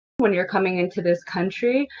when you're coming into this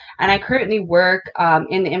country. And I currently work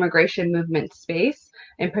in the immigration movement space,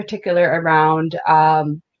 in particular around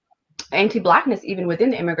anti-Blackness even within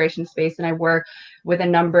the immigration space. And I work with a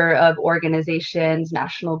number of organizations,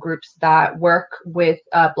 national groups that work with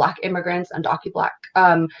Black immigrants,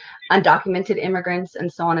 undocumented immigrants,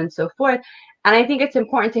 and so on and so forth. And I think it's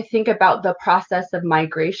important to think about the process of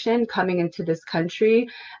migration coming into this country,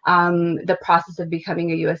 the process of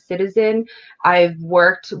becoming a U.S. citizen. I've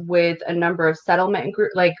worked with a number of settlement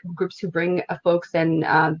groups who bring folks and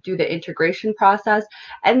do the integration process.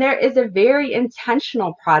 And there is a very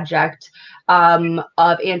intentional project of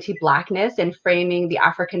anti-Blackness and framing the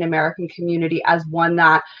African American community as one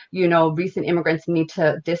that, you know, recent immigrants need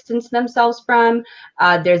to distance themselves from.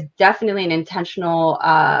 There's definitely an intentional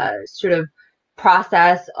sort of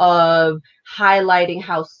process of highlighting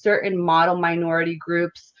how certain model minority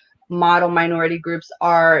groups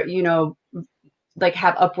are, you know, like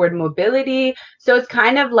have upward mobility. So it's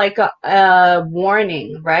kind of like a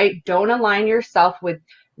warning, right? Don't align yourself with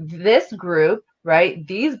this group, right?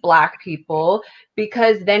 These Black people,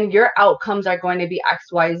 because then your outcomes are going to be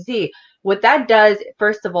XYZ. What that does,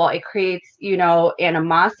 first of all, it creates, you know,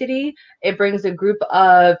 animosity. It brings a group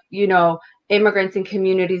of, you know, immigrants and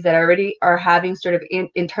communities that already are having sort of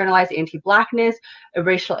internalized anti-Blackness,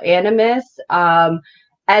 racial animus,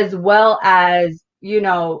 as well as, you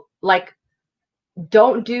know, like,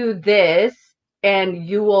 don't do this and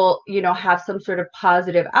you will, you know, have some sort of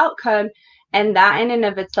positive outcome. And that in and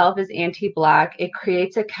of itself is anti-Black. It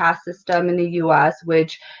creates a caste system in the US,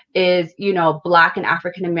 which is, you know, Black and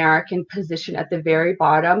African American positioned at the very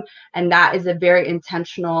bottom. And that is a very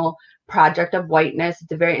intentional project of whiteness.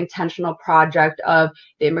 It's a very intentional project of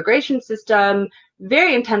the immigration system,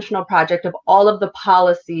 very intentional project of all of the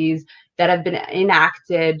policies that have been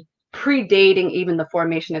enacted predating even the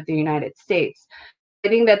formation of the United States. I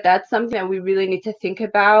think that that's something that we really need to think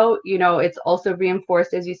about. You know, it's also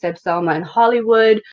reinforced, as you said, Selma, in Hollywood.